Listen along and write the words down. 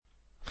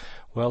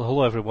Well,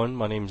 hello everyone.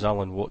 My name's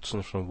Alan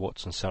Watson from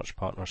Watson Search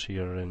Partners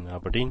here in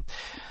Aberdeen.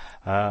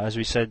 As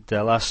we said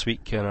last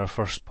week in our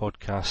first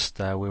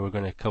podcast, we were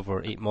going to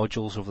cover 8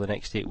 modules over the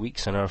next 8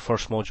 weeks, and our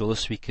first module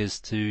this week is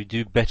to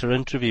do better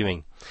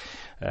interviewing.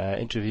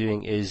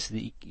 Interviewing is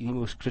the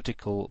most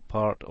critical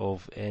part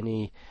of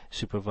any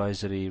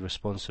supervisory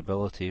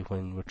responsibility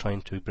when we're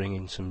trying to bring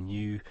in some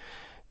new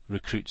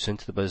recruits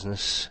into the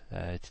business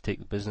to take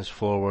the business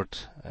forward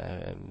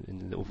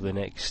over the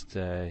next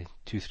 2-3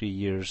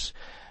 years.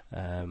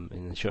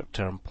 In the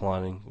short-term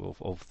planning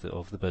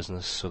of the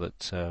business, so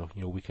that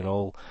we can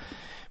all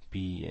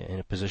be in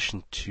a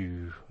position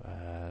to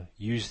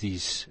use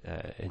these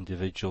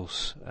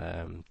individuals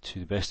to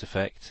the best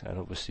effect, and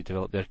obviously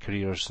develop their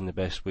careers in the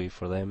best way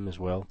for them as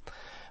well.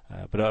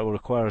 But that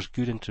requires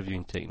good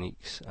interviewing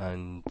techniques,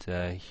 and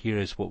here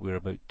is what we're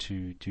about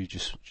to do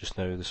just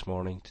now this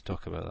morning to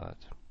talk about that.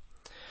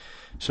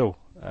 So,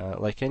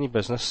 like any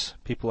business,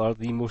 people are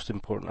the most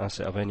important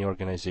asset of any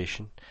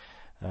organisation.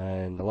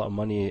 And a lot of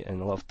money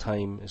and a lot of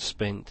time is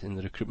spent in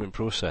the recruitment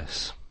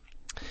process.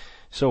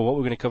 So what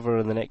we're going to cover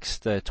in the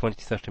next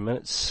 20-30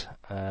 minutes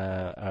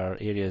are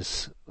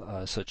areas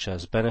such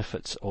as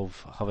benefits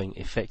of having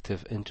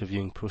effective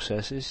interviewing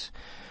processes,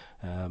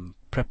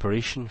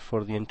 preparation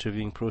for the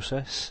interviewing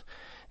process,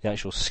 the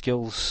actual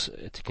skills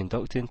to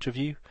conduct the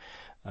interview,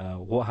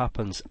 what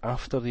happens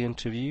after the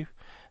interview,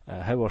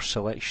 how are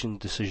selection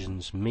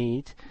decisions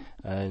made,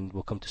 and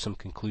we'll come to some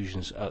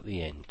conclusions at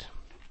the end.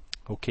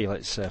 Okay,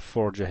 let's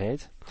forge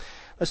ahead.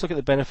 Let's look at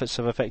the benefits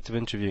of effective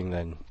interviewing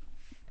then.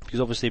 Because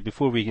obviously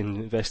before we can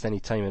invest any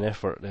time and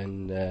effort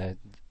in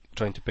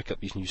trying to pick up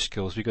these new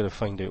skills, we've got to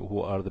find out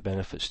what are the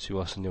benefits to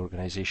us in the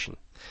organisation.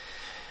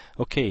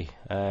 Okay,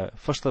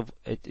 first of all,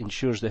 it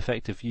ensures the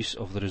effective use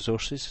of the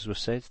resources, as we've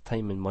said,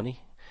 time and money,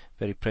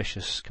 very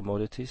precious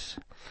commodities.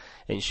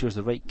 It ensures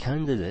the right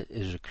candidate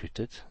is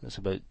recruited. That's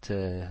about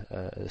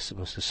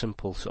almost a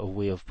simple sort of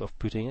way of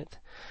putting it.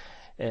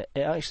 It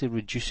actually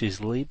reduces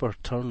labour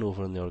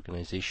turnover in the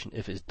organisation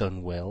if it's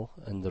done well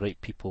and the right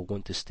people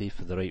want to stay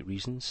for the right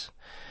reasons.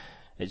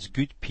 It's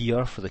good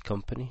PR for the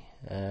company.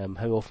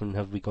 How often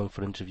have we gone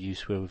for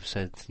interviews where we've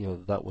said,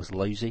 that was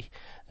lousy,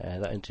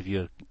 that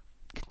interviewer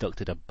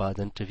conducted a bad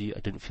interview,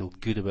 I didn't feel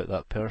good about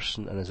that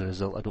person, and as a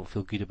result I don't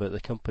feel good about the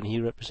company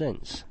he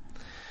represents.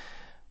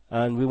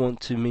 And we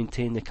want to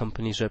maintain the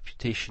company's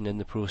reputation in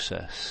the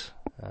process.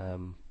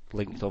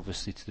 Linked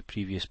obviously to the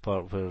previous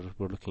part where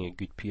we're looking at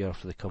good PR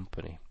for the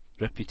company.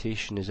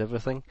 Reputation is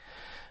everything.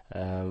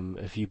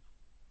 If you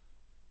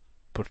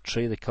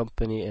portray the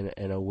company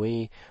in a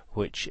way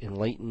which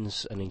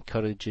enlightens and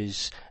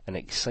encourages and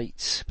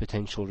excites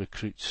potential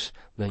recruits,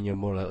 then you're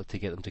more likely to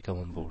get them to come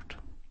on board.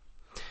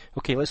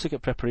 Okay, let's look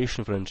at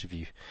preparation for an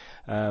interview.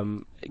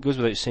 It goes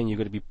without saying you've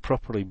got to be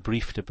properly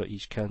briefed about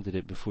each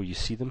candidate before you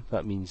see them.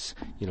 That means,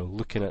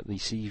 looking at the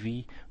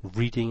CV,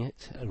 reading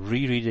it,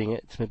 rereading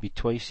it, maybe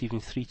twice, even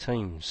 3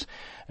 times,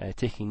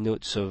 taking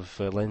notes of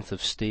length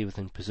of stay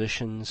within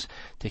positions,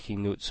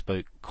 taking notes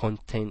about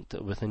content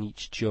within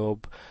each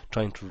job,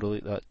 trying to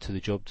relate that to the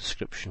job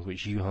description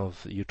which you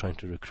have that you're trying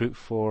to recruit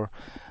for.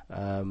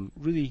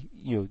 Really,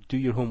 do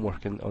your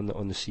homework on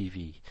the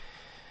CV.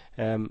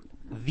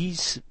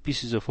 These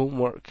pieces of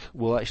homework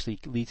will actually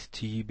lead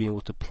to you being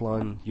able to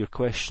plan your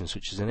questions,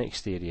 which is the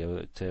next area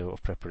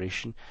of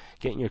preparation.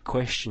 Getting your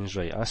questions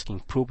right,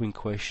 asking probing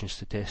questions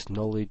to test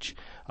knowledge,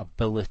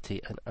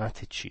 ability and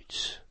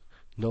attitudes.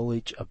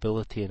 Knowledge,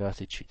 ability and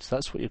attitudes.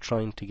 That's what you're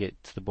trying to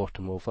get to the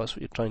bottom of. That's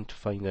what you're trying to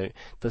find out.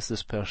 Does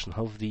this person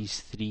have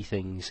these 3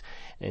 things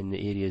in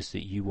the areas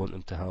that you want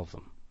them to have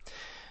them?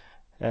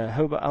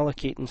 How about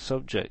allocating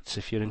subjects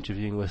if you're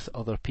interviewing with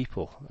other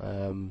people?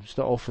 It's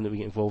not often that we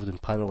get involved in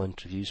panel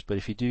interviews, but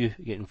if you do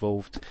get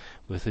involved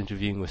with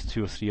interviewing with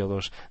 2 or 3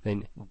 others,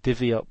 then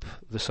divvy up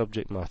the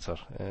subject matter.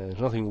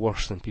 There's nothing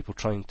worse than people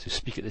trying to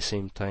speak at the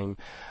same time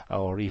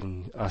or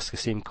even ask the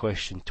same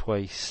question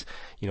twice.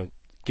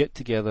 Get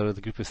together,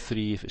 the group of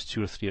 3, if it's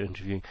 2 or 3 are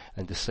interviewing,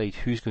 and decide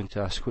who's going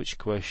to ask which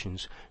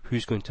questions,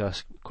 who's going to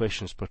ask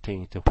questions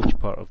pertaining to which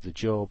part of the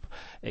job,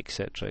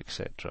 etc.,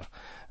 etc.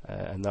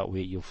 And that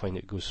way you'll find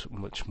it goes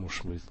much more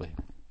smoothly.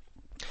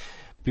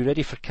 Be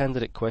ready for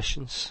candidate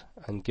questions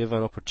and give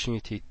an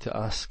opportunity to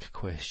ask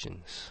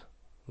questions.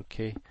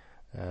 Okay?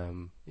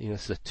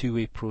 This is a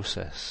 2-way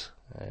process.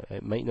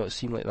 It might not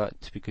seem like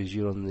that because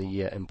you're on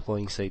the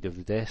employing side of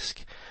the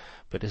desk,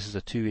 but this is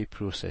a 2-way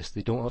process.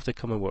 They don't have to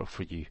come and work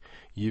for you.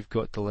 You've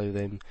got to allow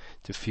them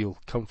to feel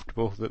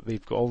comfortable that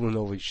they've got all the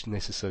knowledge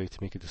necessary to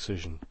make a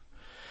decision.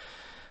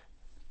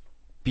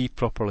 Be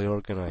properly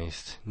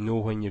organised. Know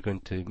when you're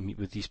going to meet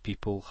with these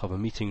people. Have a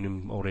meeting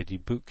room already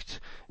booked.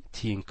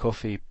 Tea and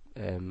coffee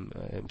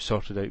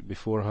sorted out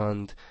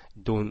beforehand.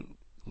 Don't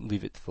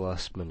leave it to the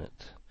last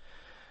minute.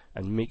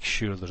 And make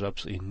sure there's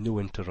absolutely no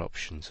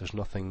interruptions. There's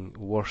nothing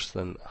worse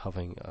than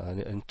having an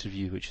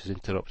interview which is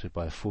interrupted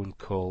by a phone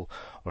call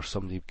or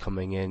somebody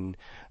coming in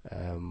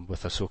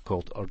with a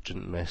so-called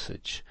urgent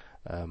message.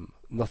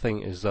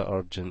 Nothing is that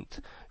urgent,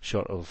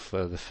 short of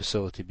the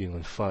facility being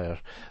on fire,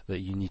 that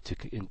you need to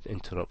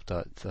interrupt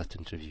that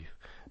interview.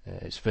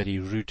 It's very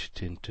rude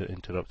to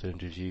interrupt an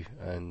interview,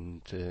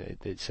 and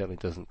it certainly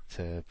doesn't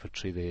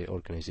portray the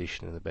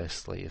organisation in the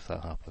best light if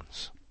that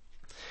happens.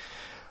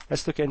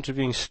 Let's look at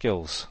interviewing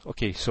skills.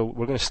 Okay, so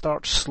we're going to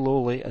start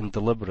slowly and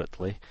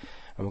deliberately,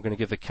 and we're going to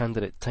give the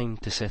candidate time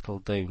to settle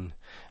down,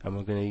 and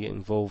we're going to get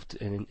involved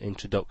in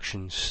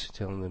introductions,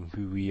 telling them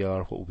who we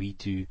are, what we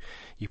do.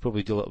 You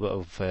probably do a little bit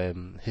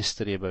of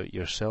history about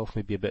yourself,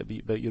 maybe a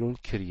bit about your own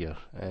career,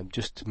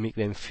 just to make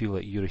them feel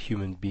like you're a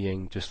human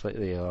being, just like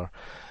they are.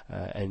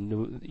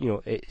 And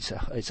it's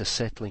a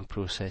settling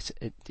process.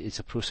 It's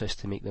a process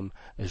to make them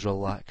as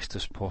relaxed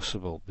as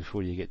possible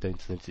before you get down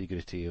to the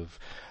nitty-gritty of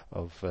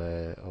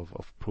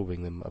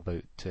probing them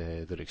about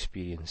their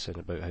experience and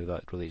about how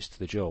that relates to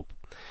the job.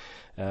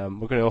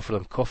 We're going to offer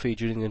them coffee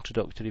during the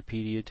introductory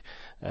period,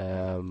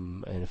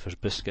 and if there's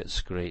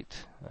biscuits,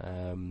 great.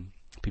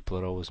 People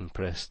are always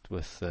impressed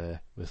with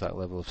that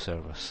level of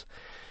service.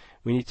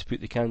 We need to put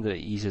the candidate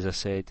at ease, as I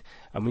said,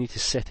 and we need to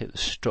set out the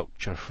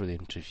structure for the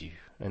interview.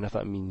 And if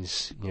that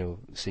means,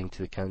 saying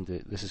to the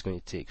candidate, this is going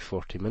to take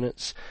 40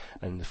 minutes,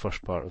 and the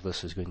first part of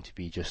this is going to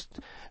be just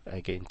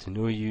getting to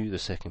know you, the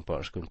second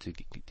part is going to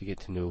get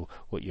to know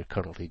what you're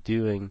currently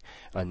doing,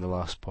 and the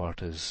last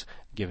part is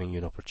giving you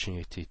an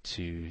opportunity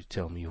to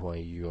tell me why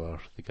you are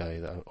the guy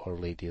or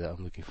lady that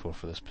I'm looking for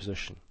this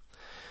position.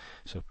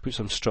 So put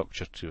some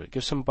structure to it.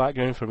 Give some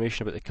background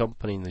information about the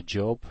company and the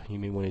job. You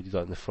may want to do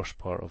that in the first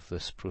part of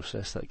this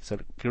process. That's a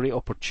great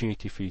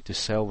opportunity for you to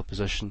sell the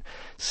position,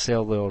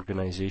 sell the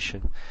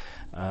organisation,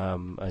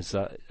 as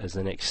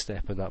the next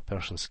step in that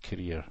person's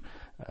career.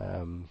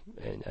 There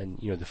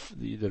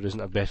isn't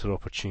a better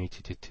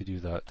opportunity to do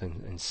that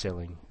in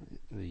selling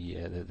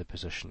the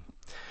position.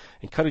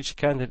 Encourage the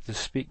candidate to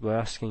speak by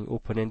asking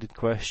open-ended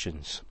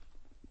questions.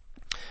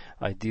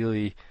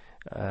 Ideally,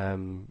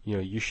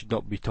 you should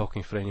not be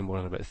talking for any more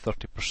than about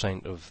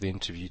 30% of the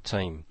interview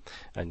time,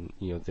 and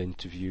the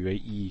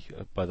interviewee,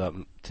 by that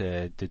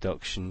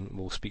deduction,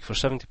 will speak for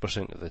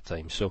 70% of the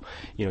time. So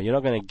you're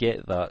not going to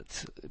get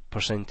that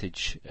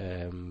percentage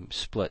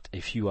split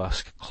if you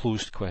ask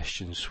closed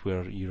questions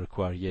where you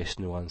require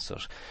yes/no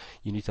answers.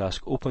 You need to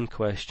ask open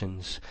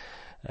questions,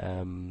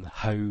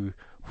 how,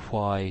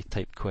 why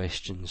type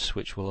questions,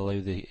 which will allow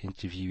the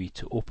interviewee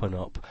to open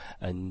up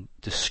and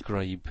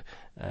describe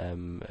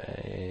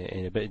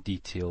in a bit of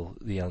detail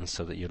the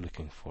answer that you're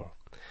looking for.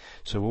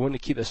 So we want to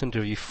keep this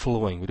interview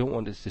flowing. We don't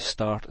want it to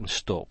start and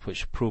stop,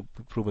 which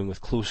probing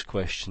with closed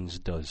questions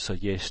does. So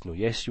yes, no.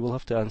 Yes, you will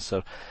have to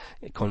answer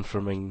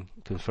confirming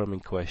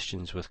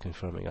questions with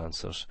confirming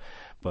answers,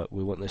 but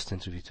we want this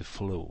interview to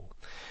flow.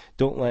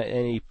 Don't let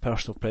any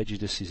personal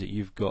prejudices that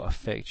you've got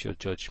affect your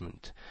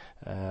judgment.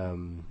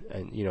 And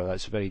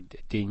that's very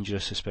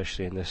dangerous,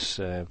 especially in this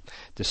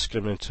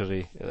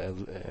discriminatory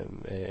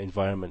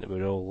environment that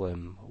we're all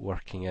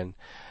working in.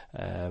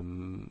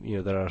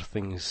 There are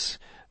things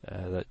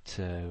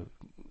that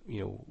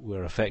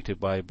we're affected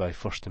by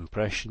first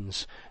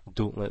impressions.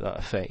 Don't let that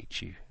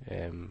affect you.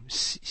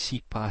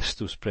 See past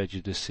those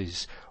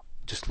prejudices.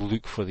 Just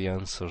look for the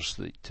answers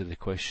to the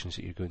questions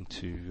that you're going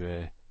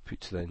to put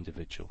to the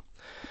individual.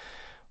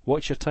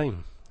 Watch your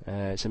time.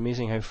 It's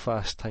amazing how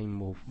fast time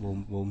will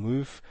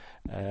move.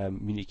 You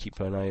need to keep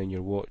an eye on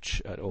your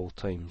watch at all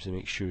times and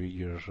make sure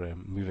you're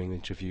moving the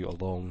interview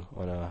along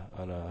on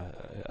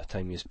a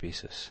timeous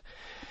basis.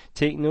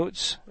 Take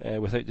notes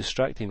without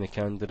distracting the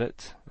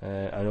candidate,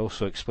 and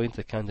also explain to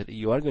the candidate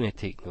you are going to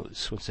take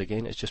notes. Once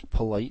again, it's just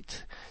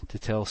polite to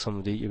tell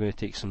somebody you're going to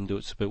take some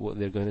notes about what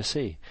they're going to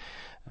say.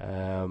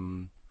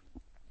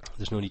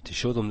 There's no need to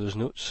show them those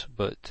notes,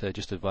 but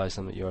just advise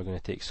them that you are going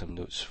to take some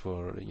notes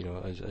for,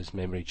 as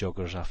memory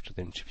joggers after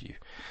the interview.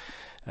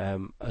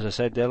 As I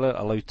said earlier,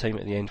 allow time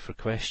at the end for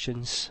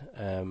questions,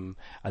 and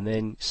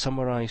then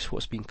summarise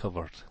what's been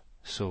covered.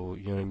 So,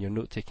 in your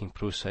note-taking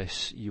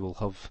process, you will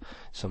have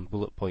some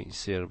bullet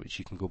points there which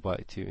you can go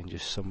back to and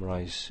just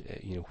summarise,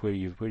 where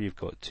you've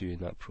got to in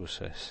that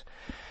process.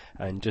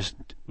 And just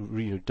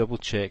double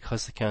check,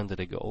 has the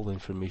candidate got all the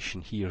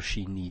information he or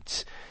she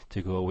needs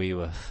to go away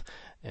with?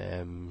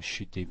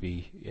 Should they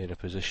be in a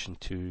position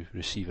to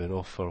receive an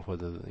offer,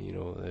 whether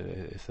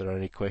if there are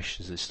any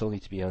questions that still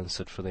need to be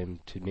answered for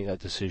them to make that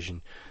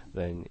decision,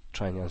 then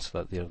try and answer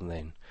that there and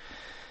then.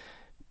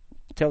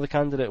 Tell the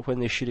candidate when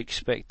they should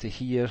expect to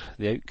hear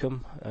the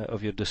outcome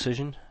of your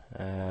decision.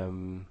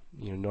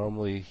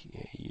 Normally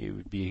it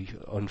would be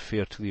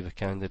unfair to leave a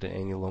candidate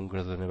any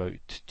longer than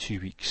about 2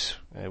 weeks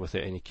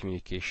without any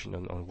communication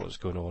on what's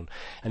going on.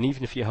 And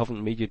even if you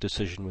haven't made your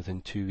decision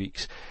within 2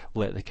 weeks,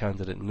 let the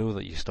candidate know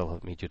that you still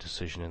haven't made your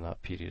decision in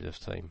that period of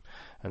time.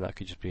 And that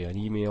could just be an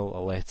email, a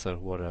letter,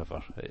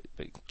 whatever.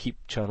 But keep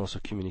channels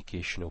of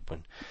communication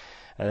open.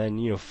 And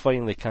then,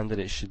 finally,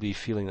 candidates should leave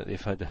feeling that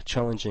they've had a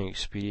challenging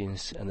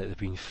experience and that they've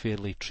been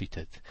fairly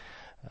treated.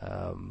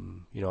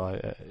 In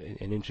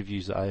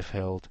interviews that I've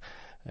held,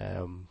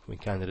 when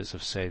candidates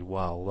have said,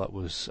 wow, that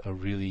was a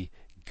really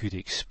good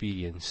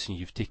experience.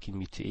 You've taken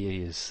me to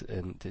areas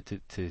and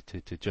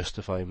to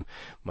justify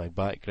my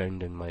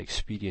background and my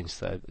experience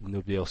that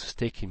nobody else has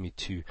taken me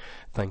to.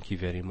 Thank you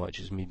very much.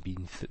 It's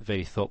been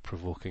very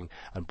thought-provoking.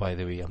 And by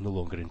the way, I'm no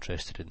longer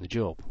interested in the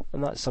job.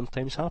 And that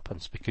sometimes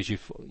happens because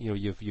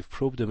you've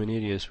probed them in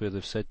areas where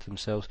they've said to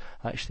themselves,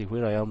 actually,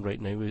 where I am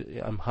right now,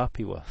 I'm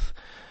happy with,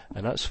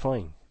 and that's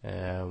fine.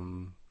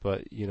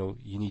 But you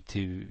need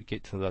to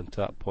get to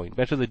that point.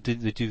 Better they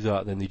do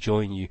that than they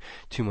join you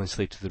 2 months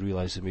later they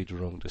realise they made a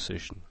wrong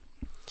decision.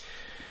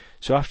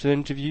 So after the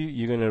interview,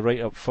 you're going to write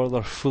up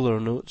fuller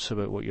notes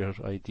about what your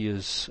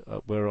ideas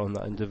were on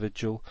that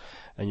individual,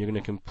 and you're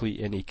going to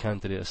complete any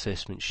candidate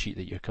assessment sheet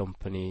that your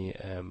company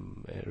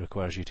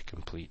requires you to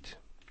complete.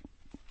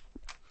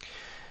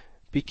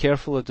 Be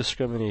careful of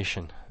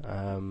discrimination.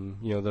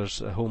 There's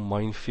a whole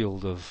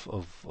minefield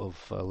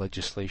of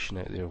legislation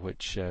out there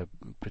which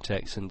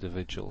protects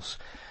individuals,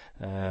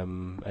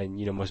 and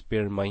must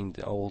bear in mind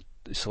that all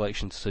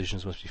selection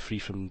decisions must be free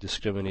from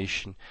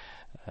discrimination.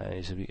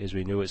 As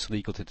we know, it's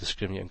legal to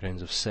discriminate on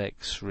grounds of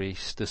sex,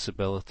 race,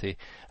 disability,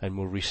 and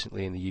more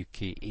recently in the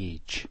UK,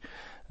 age.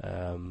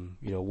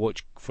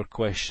 Watch for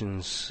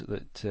questions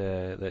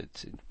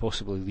that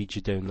possibly lead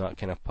you down that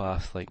kind of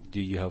path, like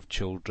do you have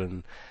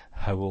children,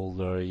 how old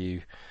are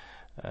you,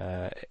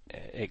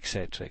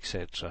 etc.,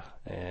 etc.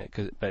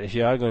 But if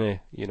you are going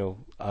to,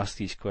 ask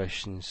these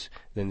questions,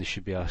 then they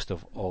should be asked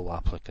of all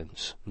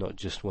applicants, not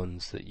just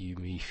ones that you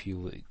may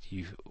feel that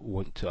you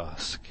want to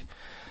ask.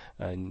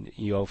 And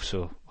you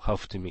also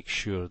have to make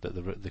sure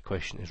that the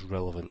question is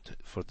relevant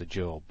for the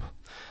job.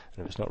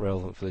 And if it's not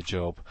relevant for the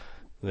job,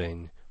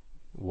 then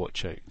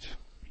watch out.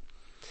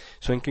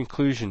 So in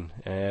conclusion,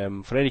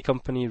 for any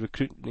company,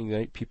 recruiting the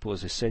right people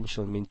is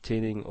essential in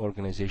maintaining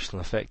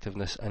organisational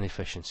effectiveness and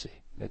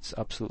efficiency. It's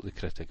absolutely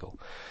critical.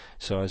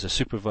 So as a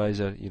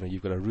supervisor,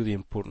 you've got a really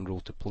important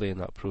role to play in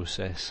that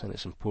process, and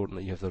it's important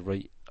that you have the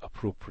right,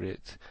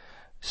 appropriate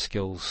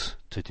skills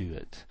to do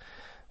it.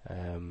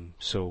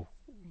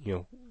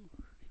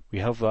 We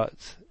have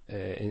that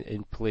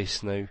in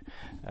place now.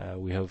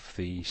 We have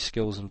the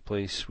skills in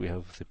place. We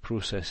have the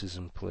processes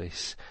in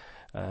place.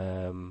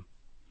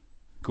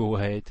 Go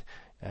ahead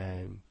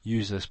and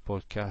use this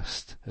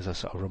podcast as a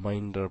sort of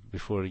reminder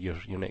before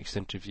your next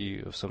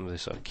interview of some of the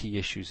sort of key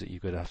issues that you're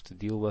going to have to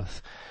deal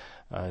with,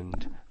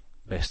 and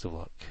best of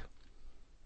luck.